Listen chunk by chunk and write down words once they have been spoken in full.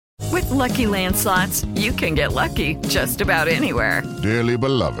Lucky Land Slots, you can get lucky just about anywhere. Dearly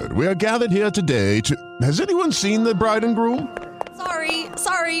beloved, we are gathered here today to... Has anyone seen the bride and groom?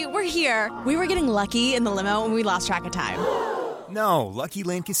 Sorry, we're here. We were getting lucky in the limo and we lost track of time. No, Lucky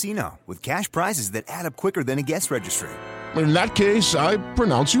Land Casino, with cash prizes that add up quicker than a guest registry. In that case, I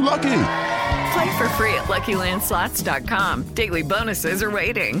pronounce you lucky. Play for free at LuckyLandSlots.com. Daily bonuses are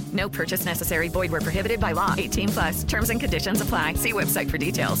waiting. No purchase necessary. Void where prohibited by law. 18+. Terms and conditions apply. See website for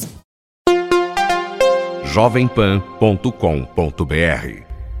details. jovempan.com.br.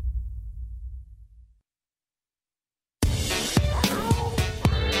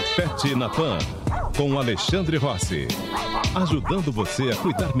 Pet na Pan, com Alexandre Rossi, ajudando você a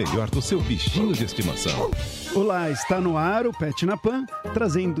cuidar melhor do seu bichinho de estimação. Olá, está no ar o Pet na Pan,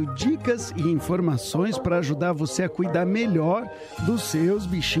 trazendo dicas e informações para ajudar você a cuidar melhor dos seus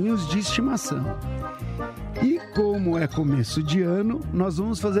bichinhos de estimação. E como é começo de ano, nós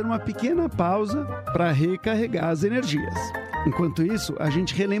vamos fazer uma pequena pausa para recarregar as energias. Enquanto isso, a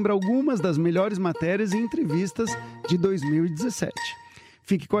gente relembra algumas das melhores matérias e entrevistas de 2017.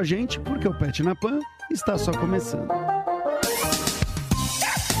 Fique com a gente, porque o Pet na Pan está só começando.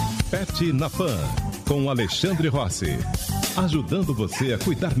 Pet na Pan, com Alexandre Rossi, ajudando você a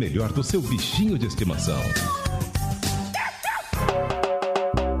cuidar melhor do seu bichinho de estimação.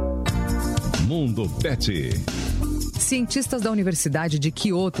 Mundo Pet. Cientistas da Universidade de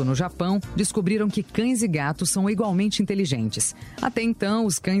Kyoto, no Japão, descobriram que cães e gatos são igualmente inteligentes. Até então,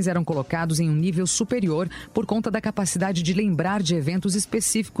 os cães eram colocados em um nível superior por conta da capacidade de lembrar de eventos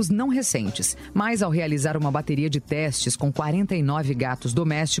específicos não recentes. Mas, ao realizar uma bateria de testes com 49 gatos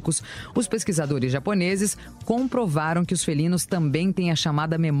domésticos, os pesquisadores japoneses comprovaram que os felinos também têm a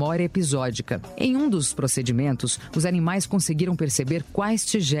chamada memória episódica. Em um dos procedimentos, os animais conseguiram perceber quais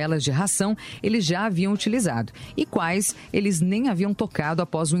tigelas de ração eles já haviam utilizado e quais eles nem haviam tocado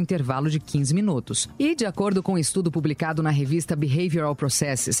após um intervalo de 15 minutos. E, de acordo com um estudo publicado na revista Behavioral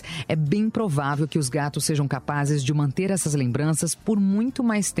Processes, é bem provável que os gatos sejam capazes de manter essas lembranças por muito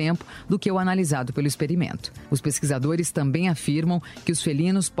mais tempo do que o analisado pelo experimento. Os pesquisadores também afirmam que os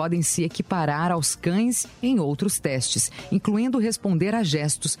felinos podem se equiparar aos cães em outros testes, incluindo responder a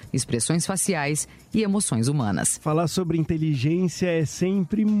gestos, expressões faciais e emoções humanas. Falar sobre inteligência é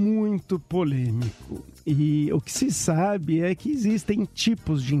sempre muito polêmico. E o que se sabe é que existem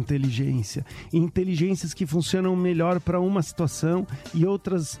tipos de inteligência. Inteligências que funcionam melhor para uma situação e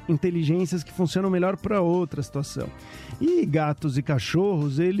outras inteligências que funcionam melhor para outra situação. E gatos e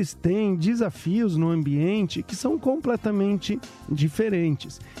cachorros, eles têm desafios no ambiente que são completamente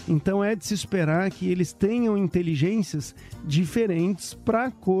diferentes. Então é de se esperar que eles tenham inteligências diferentes para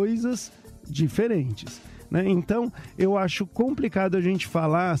coisas diferentes. Então, eu acho complicado a gente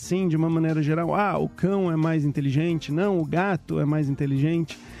falar assim, de uma maneira geral, o cão é mais inteligente, não, o gato é mais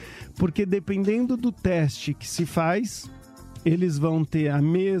inteligente, porque dependendo do teste que se faz, eles vão ter a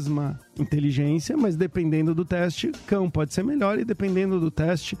mesma inteligência, mas dependendo do teste, cão pode ser melhor e dependendo do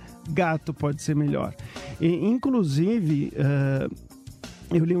teste, gato pode ser melhor. E, inclusive,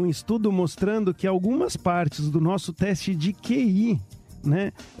 eu li um estudo mostrando que algumas partes do nosso teste de QI,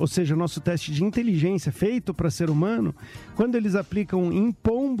 ou seja, o nosso teste de inteligência feito para ser humano, quando eles aplicam em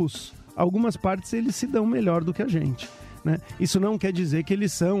pombos, algumas partes eles se dão melhor do que a gente. Isso não quer dizer que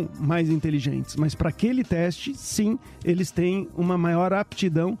eles são mais inteligentes, mas para aquele teste, sim, eles têm uma maior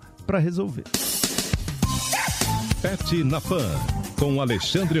aptidão para resolver. Pet na Pan, com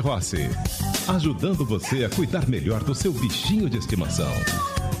Alexandre Rossi, ajudando você a cuidar melhor do seu bichinho de estimação.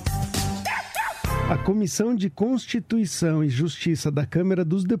 A Comissão de Constituição e Justiça da Câmara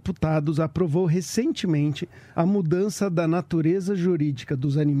dos Deputados aprovou recentemente a mudança da natureza jurídica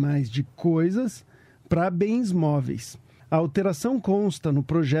dos animais de coisas para bens móveis. A alteração consta no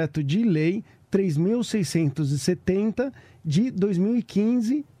projeto de lei 3.670 de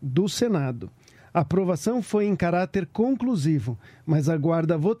 2015 do Senado. A aprovação foi em caráter conclusivo, mas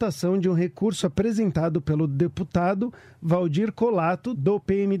aguarda a votação de um recurso apresentado pelo deputado Valdir Colato, do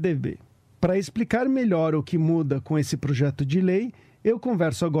PMDB. Para explicar melhor o que muda com esse projeto de lei, eu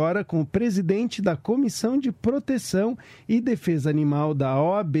converso agora com o presidente da Comissão de Proteção e Defesa Animal da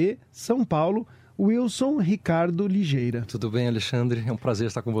OAB São Paulo, Wilson Ricardo Ligeira. Tudo bem, Alexandre? É um prazer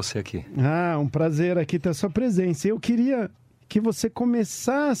estar com você aqui. Um prazer aqui ter a sua presença. Eu queria que você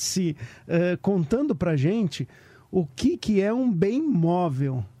começasse contando para a gente o que é um bem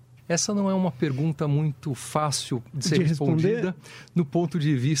móvel. Essa não é uma pergunta muito fácil de ser respondida no ponto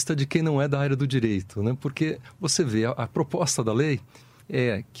de vista de quem não é da área do direito, Porque você vê, a proposta da lei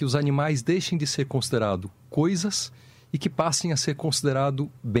é que os animais deixem de ser considerados coisas e que passem a ser considerados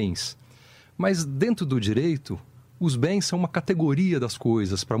bens. Mas dentro do direito, os bens são uma categoria das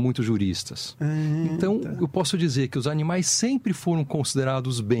coisas para muitos juristas. Então, eu posso dizer que os animais sempre foram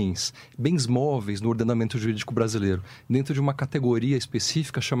considerados bens móveis no ordenamento jurídico brasileiro, dentro de uma categoria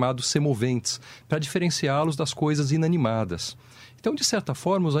específica chamada semoventes, para diferenciá-los das coisas inanimadas. Então, de certa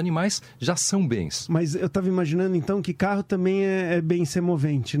forma, os animais já são bens. Mas eu estava imaginando, então, que carro também é bem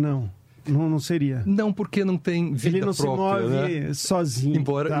semovente, não? Não seria? Não, porque não tem vida própria. Ele não se move sozinho.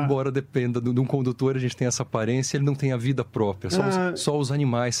 Embora dependa de um condutor, a gente tem essa aparência, ele não tem a vida própria. Só os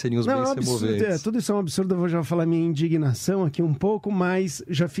animais seriam os bens semoventes. Tudo isso é um absurdo, eu vou já falar minha indignação aqui um pouco, mas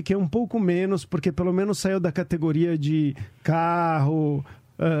já fiquei um pouco menos, porque pelo menos saiu da categoria de carro...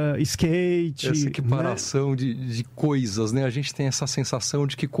 skate... Essa equiparação, né? de coisas, né? A gente tem essa sensação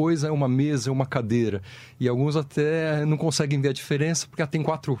de que coisa é uma mesa, é uma cadeira. E alguns até não conseguem ver a diferença, porque ela tem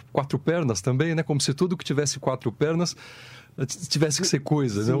quatro pernas também, né? Como se tudo que tivesse 4 pernas tivesse que ser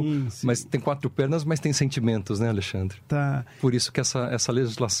coisa, não? Sim. Mas tem 4 pernas, mas tem sentimentos, né, Alexandre? Tá. Por isso que essa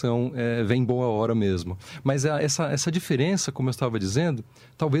legislação vem em boa hora mesmo. Mas essa diferença, como eu estava dizendo,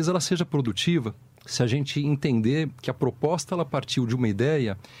 talvez ela seja produtiva se a gente entender que a proposta ela partiu de uma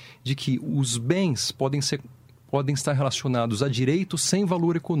ideia de que os bens podem estar relacionados a direitos sem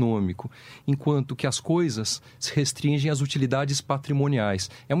valor econômico, enquanto que as coisas se restringem às utilidades patrimoniais.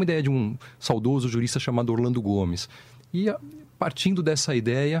 É uma ideia de um saudoso jurista chamado Orlando Gomes. E, partindo dessa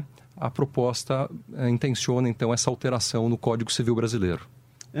ideia, a proposta intenciona, então, essa alteração no Código Civil Brasileiro.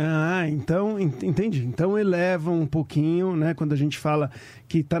 Então, entendi. Então, eleva um pouquinho, né? Quando a gente fala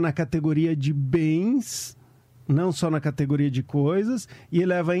que está na categoria de bens, não só na categoria de coisas, e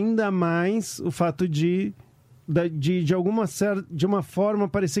eleva ainda mais o fato de uma forma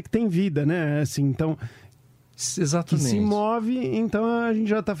parecer que tem vida, né? Assim, então, exatamente. Que se move, então a gente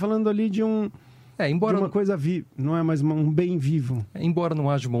já está falando ali de uma coisa viva, não é mais um bem vivo. Embora não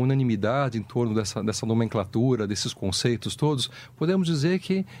haja uma unanimidade em torno dessa nomenclatura, desses conceitos todos, podemos dizer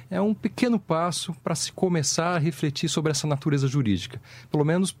que é um pequeno passo para se começar a refletir sobre essa natureza jurídica. Pelo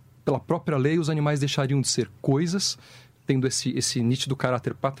menos, pela própria lei, os animais deixariam de ser coisas, tendo esse nítido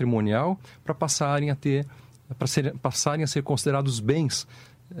caráter patrimonial, para passarem a ser considerados bens,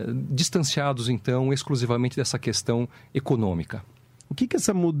 distanciados, então, exclusivamente dessa questão econômica. O que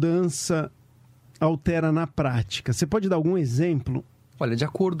essa mudança altera na prática? Você pode dar algum exemplo? Olha, de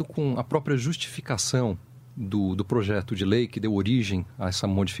acordo com a própria justificação do projeto de lei que deu origem a essa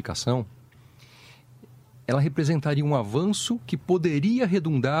modificação, ela representaria um avanço que poderia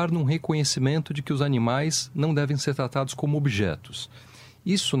redundar num reconhecimento de que os animais não devem ser tratados como objetos.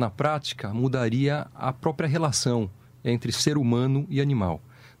 Isso, na prática, mudaria a própria relação entre ser humano e animal.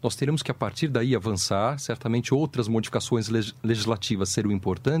 Nós teremos que, a partir daí, avançar. Certamente outras modificações legislativas serão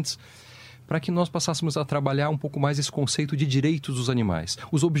importantes, para que nós passássemos a trabalhar um pouco mais esse conceito de direitos dos animais.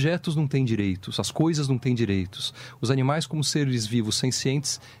 Os objetos não têm direitos, as coisas não têm direitos. Os animais, como seres vivos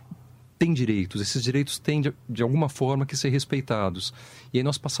sencientes, têm direitos. Esses direitos têm, de alguma forma, que ser respeitados. E aí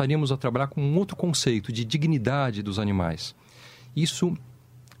nós passaríamos a trabalhar com um outro conceito de dignidade dos animais. Isso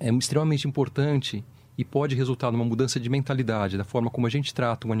é extremamente importante e pode resultar numa mudança de mentalidade, da forma como a gente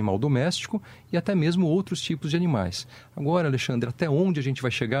trata um animal doméstico e até mesmo outros tipos de animais. Agora, Alexandre, até onde a gente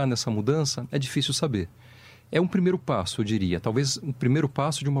vai chegar nessa mudança é difícil saber. É um primeiro passo, eu diria, talvez um primeiro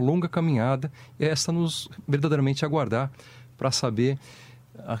passo de uma longa caminhada, e essa nos verdadeiramente aguardar para saber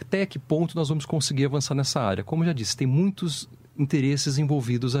até que ponto nós vamos conseguir avançar nessa área. Como eu já disse, tem muitos interesses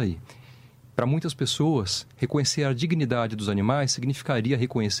envolvidos aí. Para muitas pessoas, reconhecer a dignidade dos animais significaria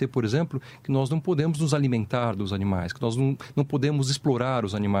reconhecer, por exemplo, que nós não podemos nos alimentar dos animais, que nós não podemos explorar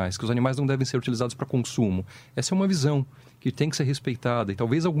os animais, que os animais não devem ser utilizados para consumo. Essa é uma visão que tem que ser respeitada e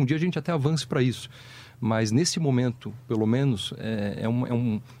talvez algum dia a gente até avance para isso. Mas nesse momento, pelo menos,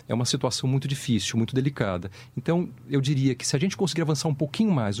 é uma situação muito difícil, muito delicada. Então, eu diria que se a gente conseguir avançar um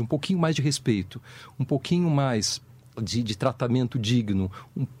pouquinho mais de respeito, um pouquinho mais de tratamento digno,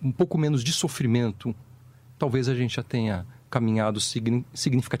 um pouco menos de sofrimento, talvez a gente já tenha caminhado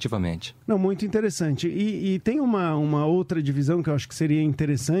significativamente. Não, muito interessante. E tem uma outra divisão que eu acho que seria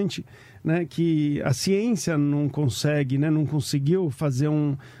interessante, né, que a ciência não consegue, né, não conseguiu fazer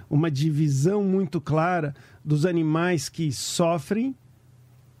uma divisão muito clara dos animais que sofrem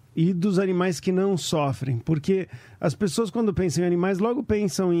e dos animais que não sofrem, porque as pessoas, quando pensam em animais, logo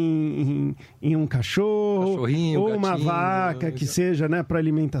pensam em um cachorro ou uma vaca que seja, né, para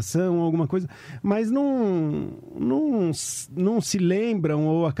alimentação ou alguma coisa, mas não se lembram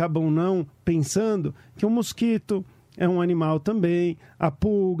ou acabam não pensando que o mosquito é um animal também, a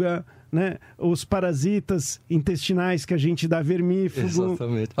pulga, né? Os parasitas intestinais que a gente dá vermífugo.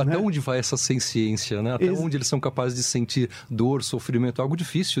 Exatamente. Até onde vai essa ciência, né? Até onde eles são capazes de sentir dor, sofrimento, algo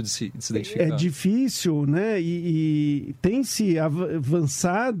difícil de se identificar. É difícil, né? E tem se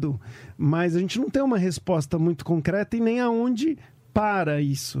avançado, mas a gente não tem uma resposta muito concreta e nem aonde para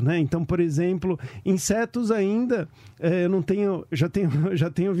isso, né? Então, por exemplo, insetos ainda, eu não tenho, já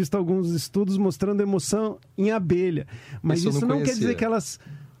tenho visto alguns estudos mostrando emoção em abelha, mas isso não quer dizer que elas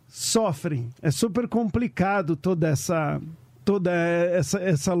sofrem. É super complicado toda essa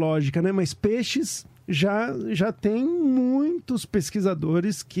lógica, né? Mas peixes já tem muitos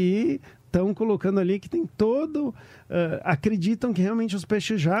pesquisadores que estão colocando ali que tem todo... acreditam que realmente os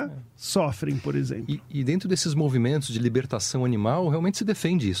peixes já sofrem, por exemplo. E dentro desses movimentos de libertação animal, realmente se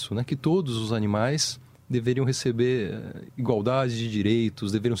defende isso, né? Que todos os animais deveriam receber igualdade de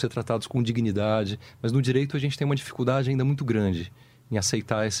direitos, deveriam ser tratados com dignidade, mas no direito a gente tem uma dificuldade ainda muito grande em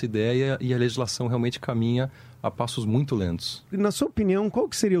aceitar essa ideia e a legislação realmente caminha a passos muito lentos. Na sua opinião, qual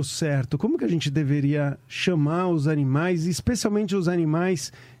que seria o certo? Como que a gente deveria chamar os animais, especialmente os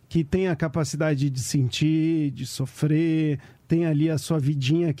animais que têm a capacidade de sentir, de sofrer, tem ali a sua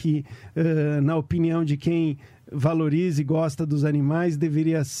vidinha que, na opinião de quem valoriza e gosta dos animais,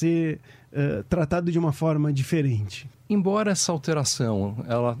 deveria ser tratado de uma forma diferente? Embora essa alteração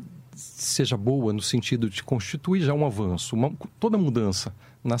ela seja boa no sentido de constituir já um avanço, toda mudança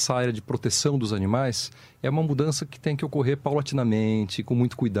nessa área de proteção dos animais é uma mudança que tem que ocorrer paulatinamente, com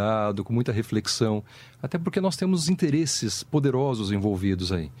muito cuidado, com muita reflexão, até porque nós temos interesses poderosos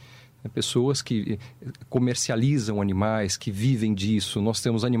envolvidos aí. Pessoas que comercializam animais, que vivem disso, nós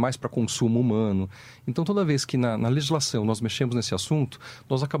temos animais para consumo humano. Então, toda vez que na legislação nós mexemos nesse assunto,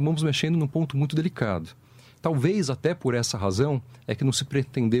 nós acabamos mexendo num ponto muito delicado. Talvez até por essa razão é que não se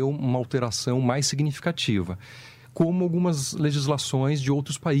pretendeu uma alteração mais significativa, como algumas legislações de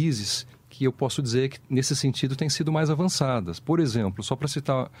outros países, que eu posso dizer que nesse sentido têm sido mais avançadas. Por exemplo, só para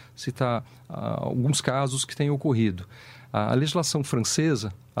citar alguns casos que têm ocorrido. A legislação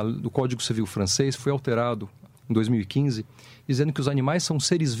francesa, do Código Civil francês, foi alterado em 2015, dizendo que os animais são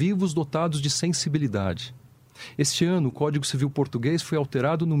seres vivos dotados de sensibilidade. Este ano, o Código Civil português foi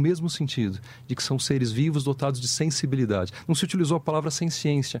alterado no mesmo sentido, de que são seres vivos dotados de sensibilidade. Não se utilizou a palavra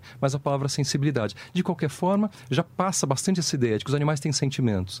senciência, mas a palavra sensibilidade. De qualquer forma, já passa bastante essa ideia de que os animais têm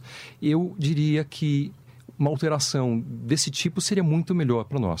sentimentos. Eu diria que uma alteração desse tipo seria muito melhor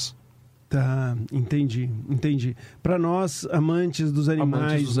para nós. Tá, entendi. Para nós, amantes dos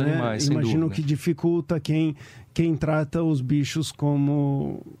animais, imagino que dificulta quem trata os bichos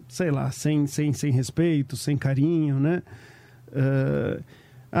como, sei lá, sem respeito, sem carinho, né?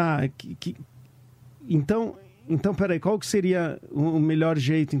 Então, peraí, qual que seria o melhor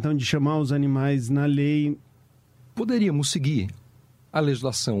jeito, então, de chamar os animais na lei? Poderíamos seguir a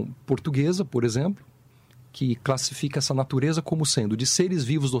legislação portuguesa, por exemplo, que classifica essa natureza como sendo de seres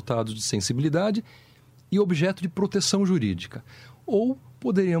vivos dotados de sensibilidade e objeto de proteção jurídica. Ou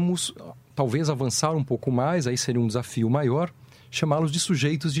poderíamos, talvez, avançar um pouco mais, aí seria um desafio maior, chamá-los de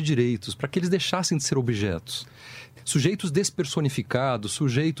sujeitos de direitos, para que eles deixassem de ser objetos. Sujeitos despersonificados,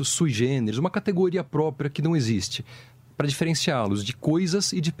 sujeitos sui generis, uma categoria própria que não existe, para diferenciá-los de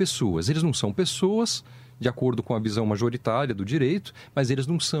coisas e de pessoas. Eles não são pessoas, de acordo com a visão majoritária do direito, mas eles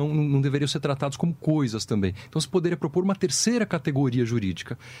não deveriam ser tratados como coisas também. Então se poderia propor uma terceira categoria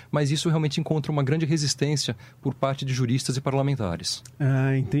jurídica, mas isso realmente encontra uma grande resistência por parte de juristas e parlamentares.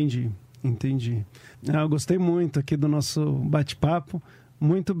 Entendi. Eu gostei muito aqui do nosso bate-papo,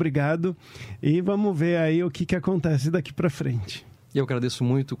 muito obrigado, e vamos ver aí o que acontece daqui para frente. E eu agradeço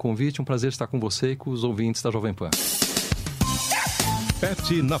muito o convite, um prazer estar com você e com os ouvintes da Jovem Pan.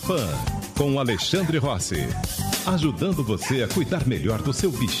 Pet na Pan, com Alexandre Rossi, ajudando você a cuidar melhor do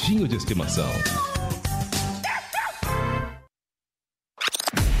seu bichinho de estimação.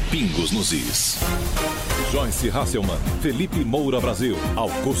 Pingos nos Is. Joyce Hasselman, Felipe Moura Brasil,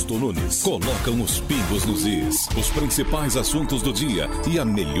 Augusto Nunes colocam os pingos nos Is. Os principais assuntos do dia e a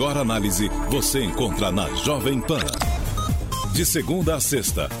melhor análise você encontra na Jovem Pan. De segunda a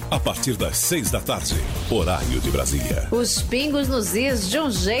sexta, a partir das 6 da tarde, horário de Brasília. Os pingos nos is de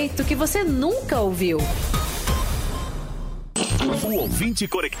um jeito que você nunca ouviu. O ouvinte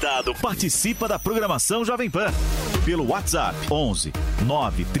conectado participa da programação Jovem Pan pelo WhatsApp 11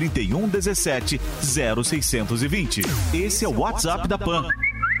 931 17 0620. Esse é o WhatsApp da Pan.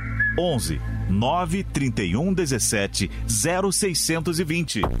 11 931 17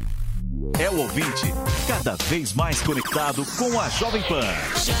 0620. É o ouvinte cada vez mais conectado com a Jovem Pan.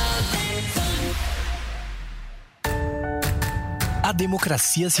 A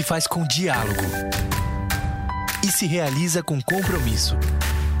democracia se faz com diálogo e se realiza com compromisso.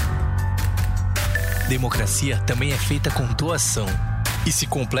 Democracia também é feita com doação e se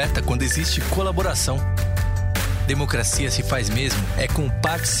completa quando existe colaboração. Democracia se faz mesmo com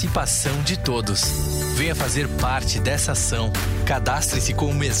participação de todos. Venha fazer parte dessa ação. Cadastre-se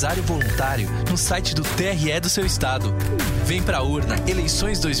como mesário voluntário no site do TRE do seu estado. Vem pra urna,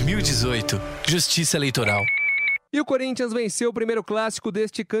 eleições 2018. Justiça Eleitoral. E o Corinthians venceu o primeiro clássico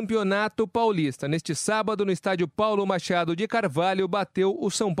deste campeonato paulista. Neste sábado, no estádio Paulo Machado de Carvalho, bateu o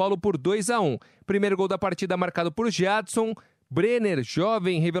São Paulo por 2-1. Primeiro gol da partida marcado por Jadson. Brenner,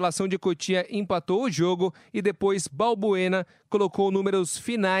 jovem revelação de Cotia, empatou o jogo e depois Balbuena colocou números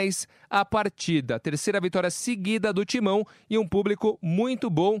finais à partida. Terceira vitória seguida do Timão e um público muito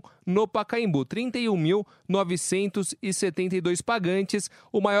bom no Pacaembu. 31.972 pagantes,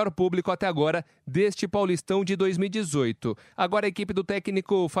 o maior público até agora deste Paulistão de 2018. Agora a equipe do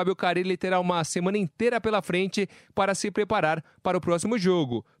técnico Fábio Carille terá uma semana inteira pela frente para se preparar para o próximo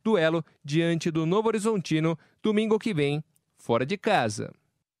jogo. Duelo diante do Novo Horizontino, domingo que vem, fora de casa.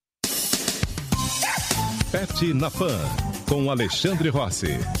 Pet na Pan, com Alexandre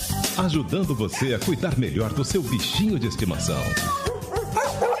Rossi. Ajudando você a cuidar melhor do seu bichinho de estimação.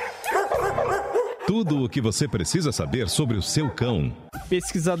 Tudo o que você precisa saber sobre o seu cão.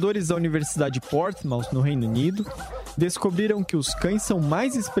 Pesquisadores da Universidade de Portsmouth, no Reino Unido, descobriram que os cães são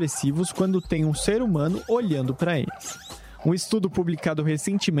mais expressivos quando tem um ser humano olhando para eles. Um estudo publicado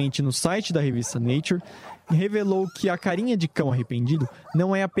recentemente no site da revista Nature revelou que a carinha de cão arrependido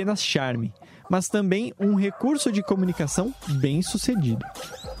não é apenas charme, mas também um recurso de comunicação bem-sucedido.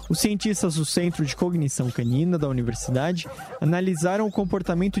 Os cientistas do Centro de Cognição Canina da universidade analisaram o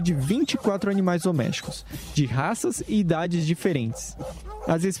comportamento de 24 animais domésticos, de raças e idades diferentes.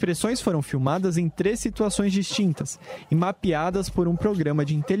 As expressões foram filmadas em 3 situações distintas e mapeadas por um programa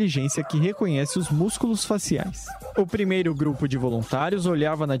de inteligência que reconhece os músculos faciais. O primeiro grupo de voluntários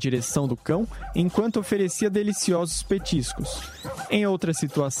olhava na direção do cão enquanto oferecia deliciosos petiscos. Em outra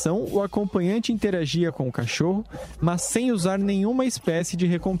situação, o acompanhante interagia com o cachorro, mas sem usar nenhuma espécie de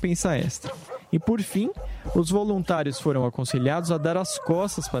recompensa extra. E por fim, os voluntários foram aconselhados a dar as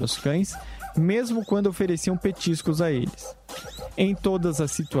costas para os cães, mesmo quando ofereciam petiscos a eles. Em todas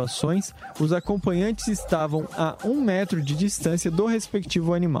as situações, os acompanhantes estavam a 1 metro de distância do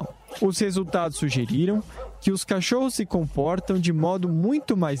respectivo animal. Os resultados sugeriram que os cachorros se comportam de modo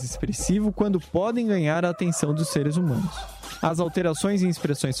muito mais expressivo quando podem ganhar a atenção dos seres humanos. As alterações em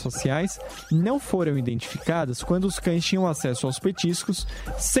expressões faciais não foram identificadas quando os cães tinham acesso aos petiscos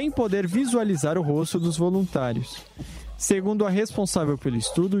sem poder visualizar o rosto dos voluntários. Segundo a responsável pelo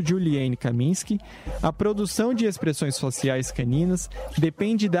estudo, Juliane Kaminski, a produção de expressões faciais caninas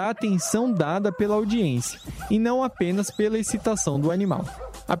depende da atenção dada pela audiência e não apenas pela excitação do animal.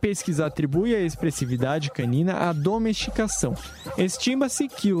 A pesquisa atribui a expressividade canina à domesticação. Estima-se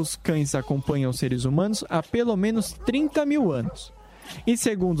que os cães acompanham seres humanos há pelo menos 30 mil anos. E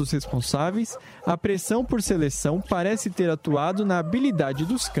segundo os responsáveis, a pressão por seleção parece ter atuado na habilidade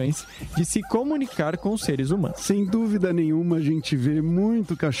dos cães de se comunicar com os seres humanos. Sem dúvida nenhuma, a gente vê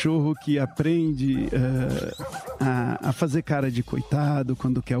muito cachorro que aprende a fazer cara de coitado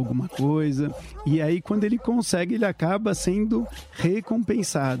quando quer alguma coisa. E aí, quando ele consegue, ele acaba sendo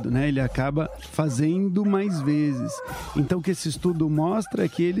recompensado, né? Ele acaba fazendo mais vezes. Então, o que esse estudo mostra é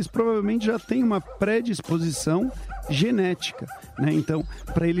que eles provavelmente já têm uma predisposição genética, né? Então,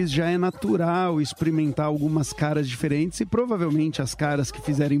 para eles já é natural experimentar algumas caras diferentes e provavelmente as caras que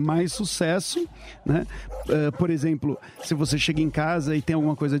fizerem mais sucesso, né? Por exemplo, se você chega em casa e tem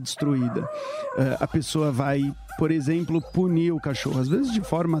alguma coisa destruída, a pessoa vai, por exemplo, punir o cachorro, às vezes de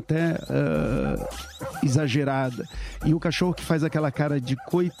forma até exagerada. E o cachorro que faz aquela cara de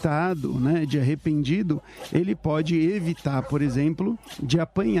coitado, né, de arrependido, ele pode evitar, por exemplo, de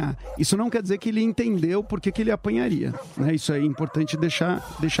apanhar. Isso não quer dizer que ele entendeu por que ele apanharia, né? Isso é importante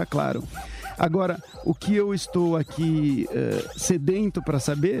deixar claro. Agora, o que eu estou aqui sedento para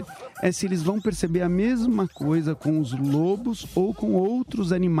saber é se eles vão perceber a mesma coisa com os lobos ou com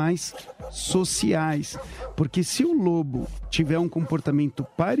outros animais sociais. Porque se o lobo tiver um comportamento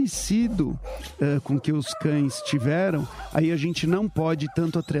parecido com o que os cães tiveram, aí a gente não pode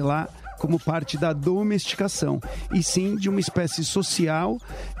tanto atrelar como parte da domesticação, e sim de uma espécie social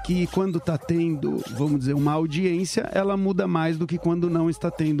que, quando está tendo, vamos dizer, uma audiência, ela muda mais do que quando não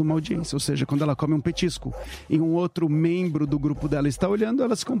está tendo uma audiência. Ou seja, quando ela come um petisco e um outro membro do grupo dela está olhando,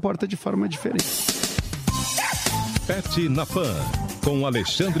 ela se comporta de forma diferente. Pet na Pan, com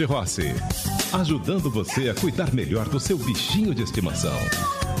Alexandre Rossi. Ajudando você a cuidar melhor do seu bichinho de estimação.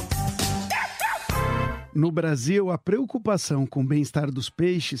 No Brasil, a preocupação com o bem-estar dos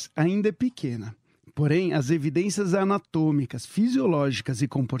peixes ainda é pequena. Porém, as evidências anatômicas, fisiológicas e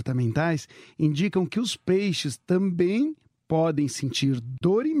comportamentais indicam que os peixes também podem sentir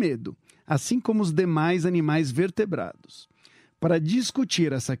dor e medo, assim como os demais animais vertebrados. Para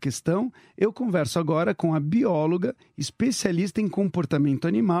discutir essa questão, eu converso agora com a bióloga, especialista em comportamento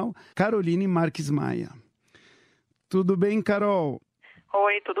animal, Caroline Marques Maia. Tudo bem, Carol?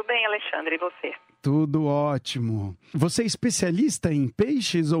 Oi, tudo bem, Alexandre, e você? Tudo ótimo. Você é especialista em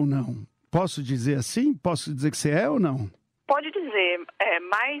peixes ou não? Posso dizer assim? Posso dizer que você é ou não? Pode dizer. É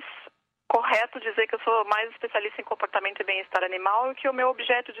mais correto dizer que eu sou mais especialista em comportamento e bem-estar animal e que o meu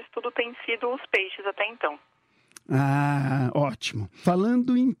objeto de estudo tem sido os peixes até então. Ah, ótimo.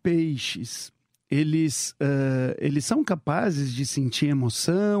 Falando em peixes, eles são capazes de sentir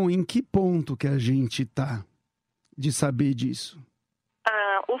emoção? Em que ponto que a gente está de saber disso?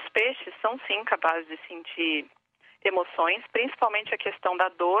 Os peixes são sim capazes de sentir emoções, principalmente a questão da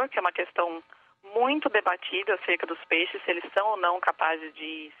dor, que é uma questão muito debatida acerca dos peixes, se eles são ou não capazes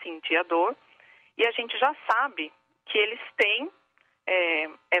de sentir a dor. E a gente já sabe que eles têm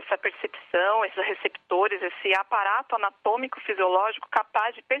essa percepção, esses receptores, esse aparato anatômico fisiológico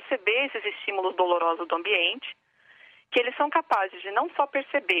capaz de perceber esses estímulos dolorosos do ambiente, que eles são capazes de não só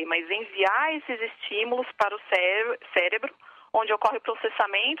perceber, mas enviar esses estímulos para o cérebro, onde ocorre o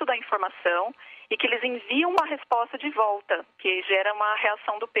processamento da informação e que eles enviam uma resposta de volta, que gera uma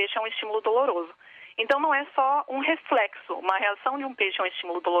reação do peixe a um estímulo doloroso. Então não é só um reflexo, uma reação de um peixe a um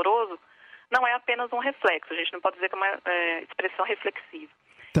estímulo doloroso não é apenas um reflexo, a gente não pode dizer que é uma expressão reflexiva.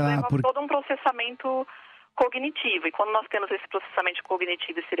 Todo um processamento cognitivo, e quando nós temos esse processamento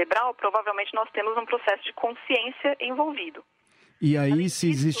cognitivo e cerebral, provavelmente nós temos um processo de consciência envolvido. E aí, se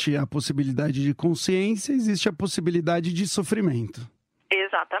existe a possibilidade de consciência, existe a possibilidade de sofrimento.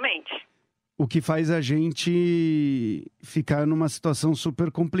 Exatamente. O que faz a gente ficar numa situação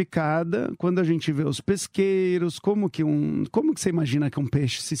super complicada quando a gente vê os pesqueiros. Como que você imagina que um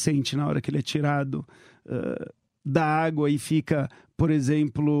peixe se sente na hora que ele é tirado da água e fica, por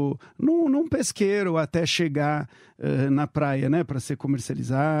exemplo, num pesqueiro até chegar na praia, né, para ser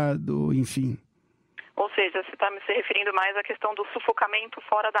comercializado, enfim. Ou seja, você está se referindo mais à questão do sufocamento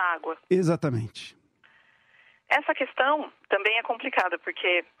fora da água. Exatamente. Essa questão também é complicada,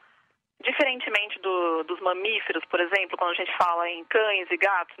 porque, diferentemente dos mamíferos, por exemplo, quando a gente fala em cães e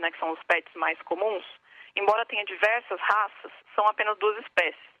gatos, né, que são os pets mais comuns, embora tenha diversas raças, são apenas 2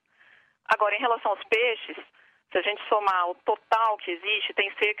 espécies. Agora, em relação aos peixes, se a gente somar o total que existe, tem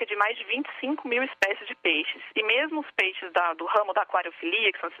cerca de mais de 25 mil espécies de peixes. E mesmo os peixes do ramo da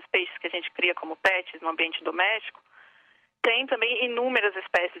aquariofilia, que são esses peixes que a gente cria como pets no ambiente doméstico, tem também inúmeras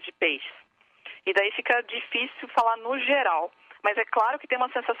espécies de peixes. E daí fica difícil falar no geral. Mas é claro que tem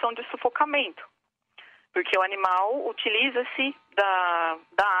uma sensação de sufocamento, porque o animal utiliza-se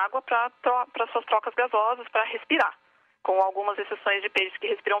da água para suas trocas gasosas, para respirar, com algumas exceções de peixes que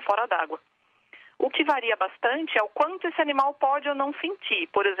respiram fora d'água. O que varia bastante é o quanto esse animal pode ou não sentir.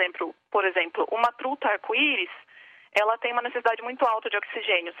 Por exemplo, uma truta arco-íris, ela tem uma necessidade muito alta de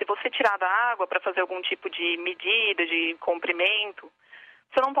oxigênio. Se você tirar da água para fazer algum tipo de medida, de comprimento,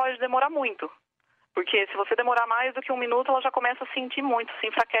 você não pode demorar muito. Porque se você demorar mais do que 1 minuto, ela já começa a sentir muito, se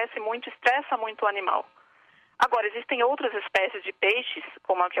enfraquece muito, estressa muito o animal. Agora, existem outras espécies de peixes,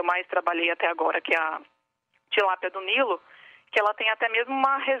 como a que eu mais trabalhei até agora, que é a tilápia do Nilo, que ela tem até mesmo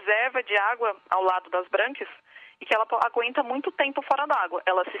uma reserva de água ao lado das brânquias e que ela aguenta muito tempo fora d'água.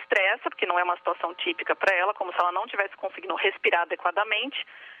 Ela se estressa, porque não é uma situação típica para ela, como se ela não tivesse conseguindo respirar adequadamente,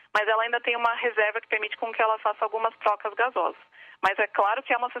 mas ela ainda tem uma reserva que permite com que ela faça algumas trocas gasosas. Mas é claro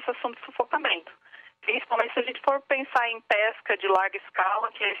que é uma sensação de sufocamento. Principalmente se a gente for pensar em pesca de larga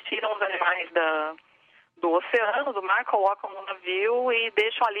escala, que eles tiram os animais do oceano, do mar, colocam no navio e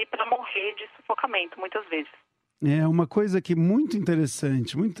deixam ali para morrer de sufocamento, muitas vezes. É uma coisa que muito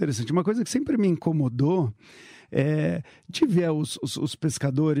interessante. Uma coisa que sempre me incomodou de ver os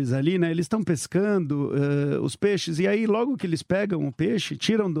pescadores ali, né? Eles estão pescando os peixes e aí logo que eles pegam o peixe,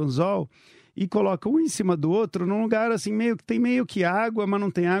 tiram do anzol e colocam um em cima do outro num lugar assim, tem meio que água, mas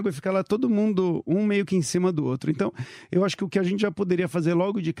não tem água e fica lá todo mundo um meio que em cima do outro. Então, eu acho que o que a gente já poderia fazer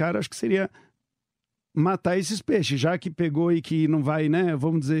logo de cara, acho que seria matar esses peixes, já que pegou e que não vai, né,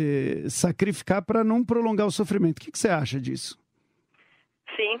 vamos dizer, sacrificar para não prolongar o sofrimento. O que você acha disso?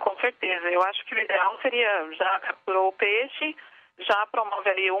 Sim, com certeza. Eu acho que o ideal seria, já capturou o peixe, já promove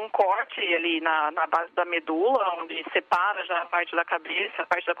ali um corte ali na base da medula, onde separa já a parte da cabeça, a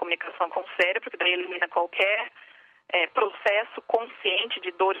parte da comunicação com o cérebro, que daí elimina qualquer processo consciente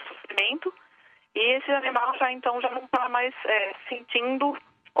de dor e sofrimento. E esse animal já não está mais sentindo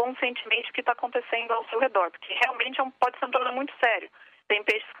conscientemente o que está acontecendo ao seu redor, porque realmente pode ser um problema muito sério. Tem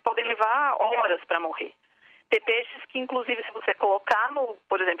peixes que podem levar horas para morrer. Tem peixes que, inclusive, se você colocar,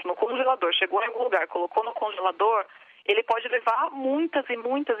 por exemplo, no congelador, chegou em algum lugar, colocou no congelador, ele pode levar muitas e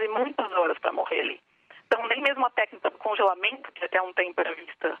muitas e muitas horas para morrer ali. Então, nem mesmo a técnica do congelamento, que até um tempo era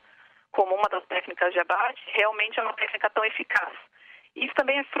vista como uma das técnicas de abate, realmente é uma técnica tão eficaz. Isso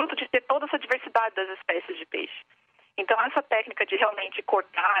também é fruto de ter toda essa diversidade das espécies de peixe. Então, essa técnica de realmente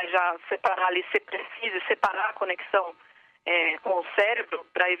cortar, já separar ali, ser preciso, separar a conexão com o cérebro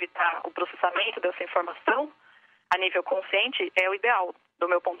para evitar o processamento dessa informação a nível consciente é o ideal, do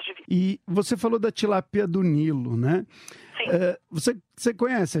meu ponto de vista. E você falou da tilápia do Nilo, né? Sim. Você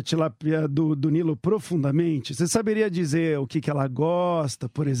conhece a tilápia do Nilo profundamente? Você saberia dizer o que ela gosta,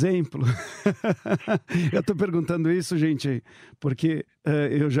 por exemplo? Eu estou perguntando isso, gente, porque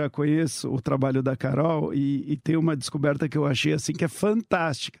eu já conheço o trabalho da Carol e tem uma descoberta que eu achei assim que é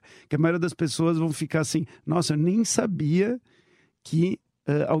fantástica, que a maioria das pessoas vão ficar assim, nossa, eu nem sabia que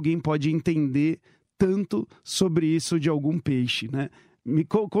alguém pode entender tanto sobre isso de algum peixe, né?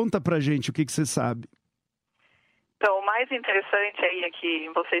 Conta pra gente o que você sabe. Então, o mais interessante aí a que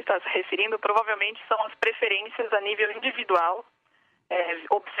você está se referindo provavelmente são as preferências a nível individual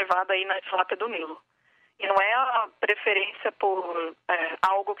observada aí na tilápia do Nilo. E não é a preferência por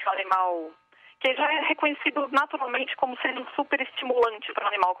algo que o animal, que já é reconhecido naturalmente como sendo super estimulante para o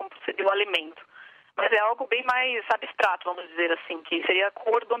animal, como seria o alimento. Mas é algo bem mais abstrato, vamos dizer assim, que seria a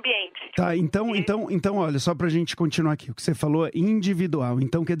cor do ambiente. Tá, então, olha, só pra gente continuar aqui, o que você falou é individual.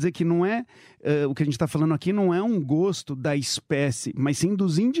 Então quer dizer que não é, o que a gente tá falando aqui não é um gosto da espécie, mas sim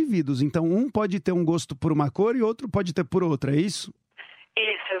dos indivíduos. Então um pode ter um gosto por uma cor e outro pode ter por outra, é isso?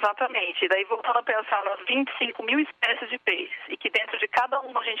 Isso, exatamente. E daí voltando a pensar nas 25 mil espécies de peixes, e que dentro de cada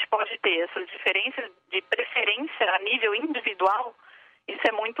uma a gente pode ter essas diferenças de preferência a nível individual. Isso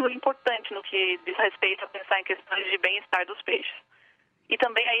é muito importante no que diz respeito a pensar em questões de bem-estar dos peixes. E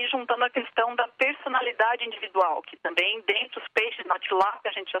também aí juntando a questão da personalidade individual, que também dentro dos peixes, na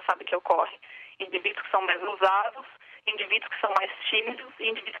tilápia, a gente já sabe que ocorre. Indivíduos que são mais ousados, indivíduos que são mais tímidos e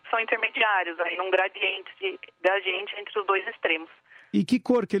indivíduos que são intermediários, aí num gradiente entre os dois extremos. E que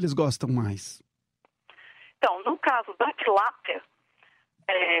cor que eles gostam mais? Então, no caso da tilápia,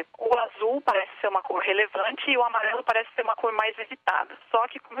 o azul parece ser uma cor relevante e o amarelo parece ser uma cor mais evitada. Só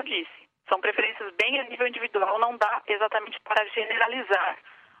que, como eu disse, são preferências bem a nível individual, não dá exatamente para generalizar.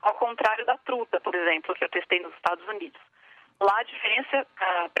 Ao contrário da truta, por exemplo, que eu testei nos Estados Unidos. Lá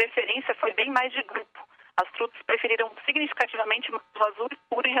a preferência foi bem mais de grupo. As trutas preferiram significativamente o azul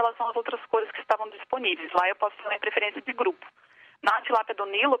escuro em relação às outras cores que estavam disponíveis. Lá eu posso ter uma preferência de grupo. Na tilápia do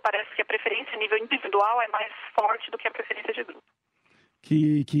Nilo, parece que a preferência a nível individual é mais forte do que a preferência de grupo.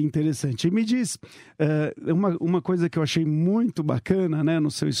 Que interessante. E me diz, uma coisa que eu achei muito bacana, né, no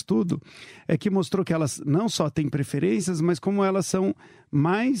seu estudo, é que mostrou que elas não só têm preferências, mas como elas são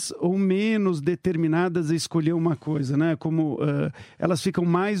mais ou menos determinadas a escolher uma coisa, né? Como elas ficam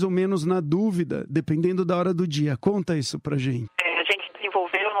mais ou menos na dúvida, dependendo da hora do dia. Conta isso pra gente. A gente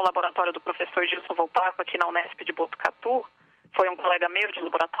desenvolveu no laboratório do professor Gilson Volpaco, aqui na Unesp de Botucatu, foi um colega meu de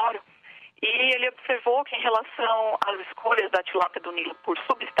laboratório, e ele observou que em relação às escolhas da tilápia do Nilo por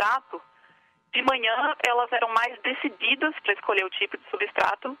substrato, de manhã elas eram mais decididas para escolher o tipo de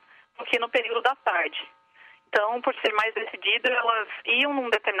substrato do que no período da tarde. Então, por ser mais decididas, elas iam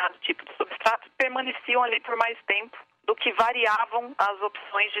num determinado tipo de substrato e permaneciam ali por mais tempo do que variavam as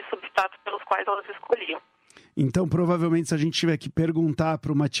opções de substrato pelos quais elas escolhiam. Então, provavelmente, se a gente tiver que perguntar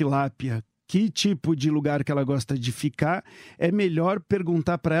para uma tilápia que tipo de lugar que ela gosta de ficar, é melhor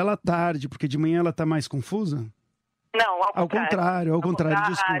perguntar para ela à tarde, porque de manhã ela está mais confusa? Não, ao contrário,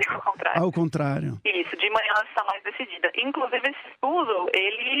 desculpa. Ao contrário. Isso, de manhã ela está mais decidida. Inclusive, esse estudo,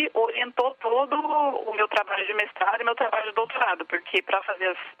 ele orientou todo o meu trabalho de mestrado e meu trabalho de doutorado, porque para fazer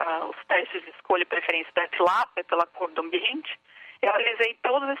os testes de escolha e preferência da tilápia pela cor do ambiente, eu realizei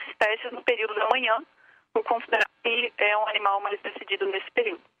todos esses testes no período da manhã, por considerar que é um animal mais decidido nesse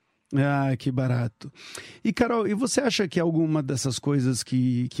período. Ah, que barato. E, Carol, e você acha que alguma dessas coisas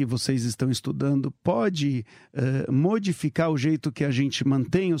que vocês estão estudando pode modificar o jeito que a gente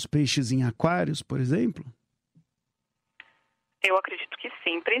mantém os peixes em aquários, por exemplo? Eu acredito que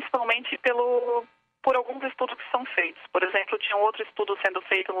sim, principalmente por alguns estudos que são feitos. Por exemplo, tinha um outro estudo sendo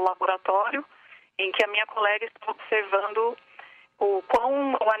feito no laboratório, em que a minha colega estava observando o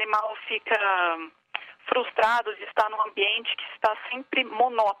quão o animal fica frustrado de estar num ambiente que está sempre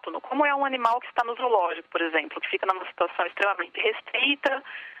monótono, como é um animal que está no zoológico, por exemplo, que fica numa situação extremamente restrita,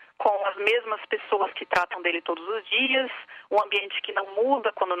 com as mesmas pessoas que tratam dele todos os dias, um ambiente que não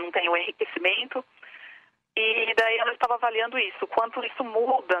muda quando não tem o enriquecimento. E daí ela estava avaliando isso, quanto isso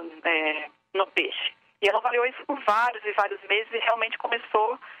muda no peixe. E ela avaliou isso por vários e vários meses e realmente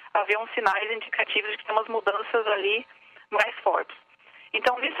começou a haver uns sinais indicativos de que tem umas mudanças ali mais fortes.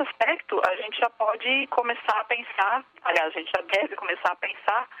 Então, nesse aspecto, a gente já pode começar a pensar, aliás, a gente já deve começar a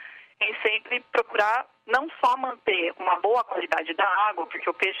pensar em sempre procurar não só manter uma boa qualidade da água, porque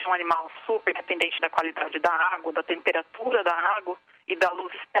o peixe é um animal super dependente da qualidade da água, da temperatura da água e da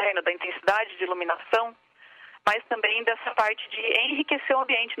luz externa, da intensidade de iluminação, mas também dessa parte de enriquecer o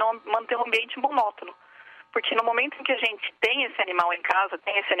ambiente, não manter um ambiente monótono. Porque no momento em que a gente tem esse animal em casa,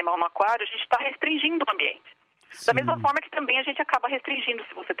 tem esse animal no aquário, a gente está restringindo o ambiente. Sim. Da mesma forma que também a gente acaba restringindo,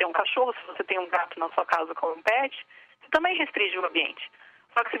 se você tem um cachorro, se você tem um gato na sua casa como um pet, você também restringe o ambiente.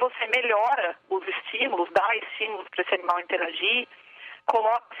 Só que se você melhora os estímulos, dá estímulos para esse animal interagir,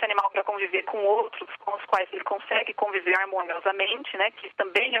 coloca esse animal para conviver com outros, com os quais ele consegue conviver harmoniosamente, né? Que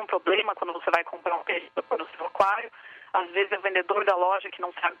também é um problema quando você vai comprar um peixe para pôr no seu aquário. Às vezes é o vendedor da loja que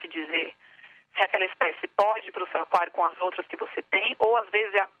não sabe o que dizer se aquela espécie pode ir para o seu aquário com as outras que você tem, ou às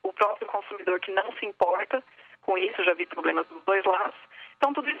vezes é o próprio consumidor que não se importa com isso, já vi problemas dos dois lados.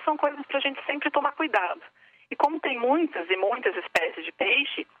 Então, tudo isso são coisas para a gente sempre tomar cuidado. E como tem muitas e muitas espécies de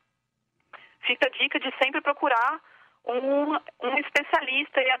peixe, fica a dica de sempre procurar um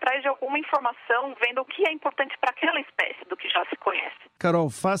especialista e ir atrás de alguma informação, vendo o que é importante para aquela espécie do que já se conhece. Carol,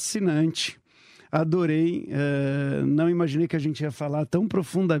 fascinante. Adorei. Não imaginei que a gente ia falar tão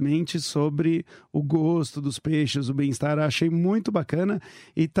profundamente sobre o gosto dos peixes, o bem-estar. Achei muito bacana.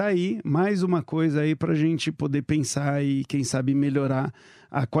 E tá aí mais uma coisa aí para a gente poder pensar e, quem sabe, melhorar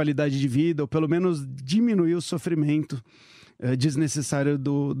a qualidade de vida, ou pelo menos diminuir o sofrimento desnecessário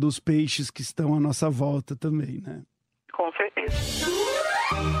dos peixes que estão à nossa volta também, né? Com certeza.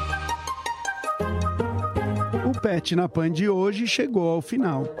 O Pet na Pan de hoje chegou ao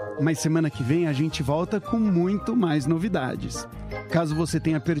final, mas semana que vem a gente volta com muito mais novidades. Caso você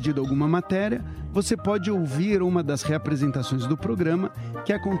tenha perdido alguma matéria, você pode ouvir uma das reapresentações do programa,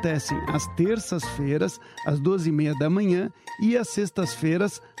 que acontecem às terças-feiras, às 12h30 da manhã, e às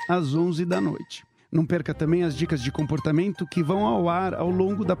sextas-feiras, às 11h da noite. Não perca também as dicas de comportamento que vão ao ar ao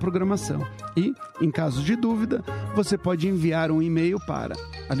longo da programação. E, em caso de dúvida, você pode enviar um e-mail para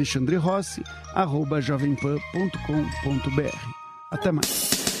alexandrerossi@jovempan.com.br. Até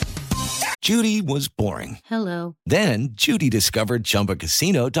mais. Judy was boring. Hello. Then Judy discovered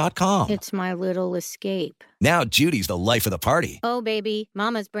ChumbaCasino.com. It's my little escape. Now Judy's the life of the party. Oh, baby,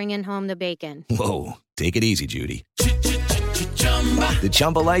 mama's bringing home the bacon. Whoa, take it easy, Judy. The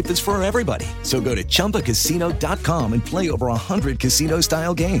Chumba life is for everybody. So go to ChumbaCasino.com and play over 100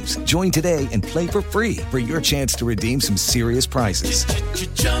 casino-style games. Join today and play for free for your chance to redeem some serious prizes.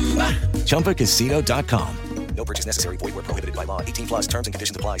 ChumbaCasino.com. No purchase necessary. Void where prohibited by law. 18+ terms and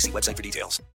conditions apply. See website for details.